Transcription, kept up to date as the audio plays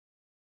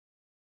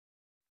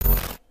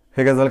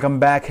Hey guys, welcome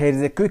back. Here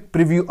is a quick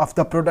preview of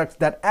the products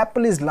that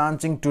Apple is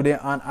launching today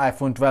on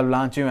iPhone 12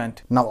 launch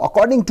event. Now,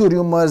 according to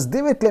rumors,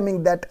 they were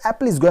claiming that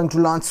Apple is going to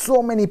launch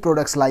so many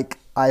products like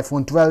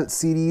iPhone 12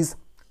 series,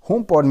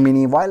 HomePod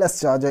mini,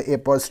 wireless charger,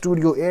 AirPods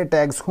Studio,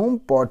 AirTags,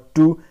 HomePod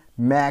 2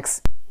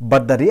 Max.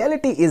 But the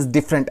reality is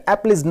different.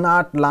 Apple is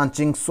not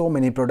launching so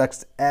many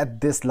products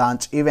at this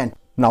launch event.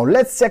 Now,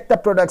 let's check the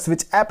products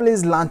which Apple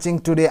is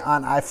launching today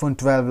on iPhone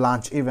 12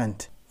 launch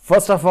event.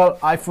 First of all,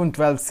 iPhone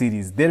 12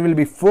 series. There will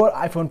be 4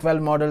 iPhone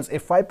 12 models, a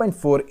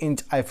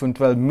 5.4-inch iPhone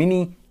 12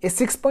 mini, a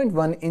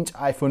 6.1-inch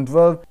iPhone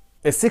 12,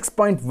 a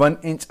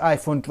 6.1-inch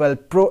iPhone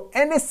 12 Pro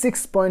and a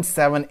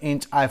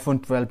 6.7-inch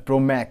iPhone 12 Pro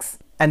Max.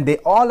 And they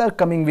all are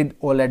coming with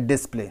OLED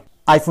display.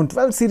 iPhone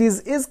 12 series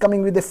is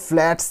coming with a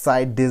flat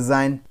side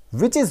design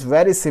which is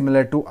very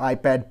similar to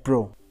iPad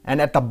Pro. And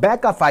at the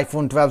back of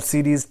iPhone 12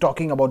 series,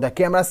 talking about the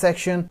camera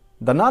section,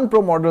 the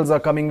non-Pro models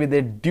are coming with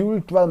a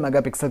dual 12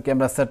 megapixel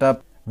camera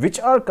setup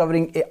which are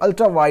covering a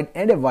ultra wide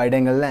and a wide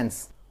angle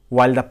lens,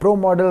 while the Pro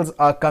models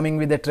are coming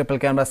with a triple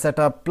camera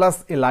setup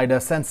plus a LiDAR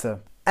sensor.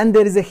 And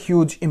there is a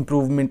huge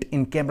improvement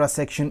in camera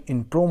section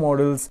in Pro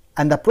models,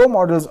 and the Pro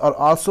models are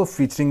also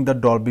featuring the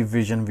Dolby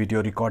Vision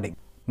video recording.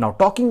 Now,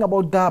 talking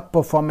about the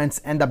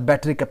performance and the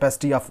battery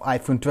capacity of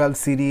iPhone 12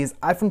 series,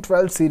 iPhone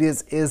 12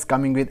 series is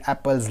coming with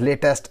Apple's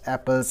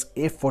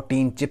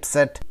A14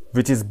 chipset,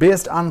 which is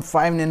based on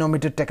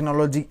 5nm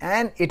technology,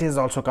 and it is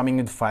also coming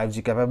with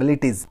 5G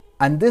capabilities.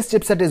 And this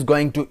chipset is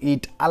going to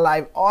eat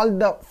alive all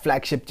the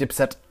flagship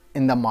chipsets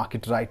in the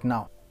market right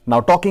now.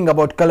 Now, talking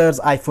about colors,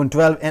 iPhone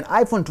 12 and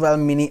iPhone 12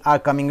 mini are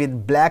coming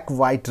with black,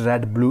 white,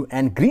 red, blue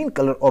and green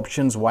color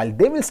options, while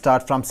they will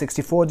start from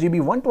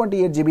 64GB,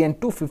 128GB and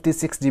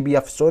 256GB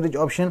of storage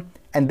option,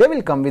 and they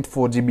will come with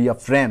 4GB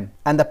of RAM.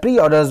 And the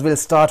pre-orders will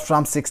start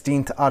from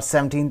 16th or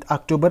 17th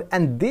October,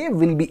 and they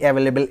will be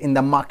available in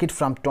the market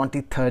from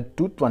 23rd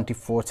to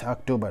 24th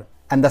October.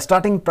 And the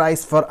starting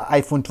price for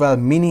iPhone 12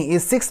 mini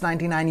is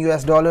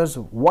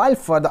 $699 while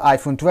for the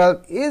iPhone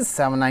 12 is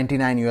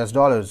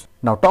 $799.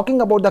 Now,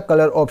 talking about the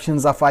color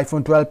options of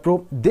iPhone 12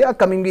 Pro, they are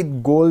coming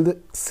with gold,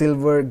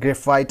 silver,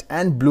 graphite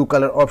and blue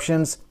color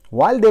options,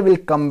 while they will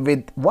come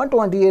with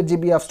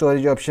 128GB of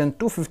storage option,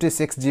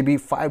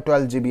 256GB,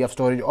 512GB of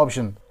storage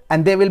option,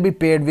 and they will be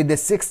paired with a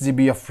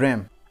 6GB of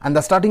RAM. And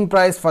the starting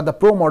price for the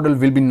Pro model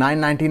will be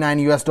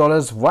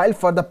 $999 while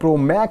for the Pro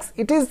Max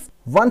it is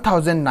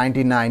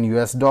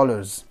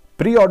 $1,099.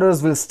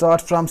 Pre-orders will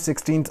start from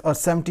 16th or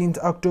 17th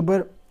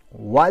October,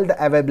 while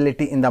the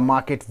availability in the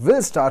market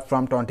will start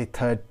from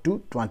 23rd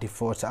to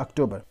 24th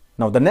October.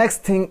 Now, the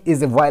next thing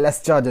is a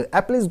wireless charger.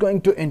 Apple is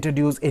going to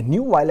introduce a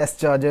new wireless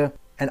charger,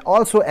 and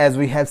also, as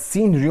we have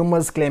seen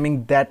rumors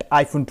claiming that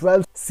iPhone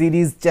 12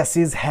 series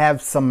chassis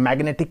have some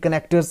magnetic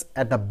connectors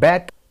at the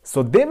back,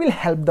 so they will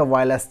help the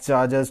wireless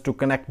chargers to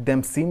connect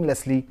them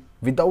seamlessly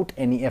without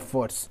any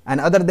efforts.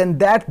 And other than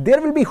that, there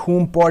will be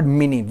HomePod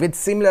mini with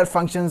similar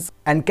functions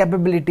and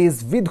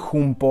capabilities with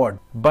HomePod,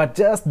 but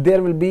just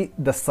there will be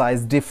the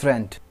size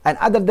different. And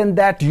other than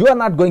that, you are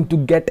not going to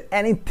get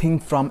anything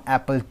from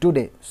Apple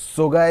today.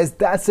 So guys,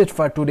 that's it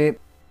for today.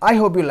 I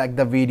hope you liked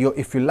the video.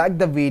 If you liked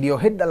the video,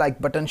 hit the like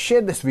button,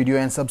 share this video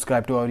and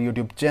subscribe to our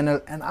YouTube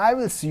channel, and I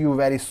will see you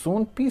very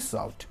soon. Peace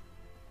out.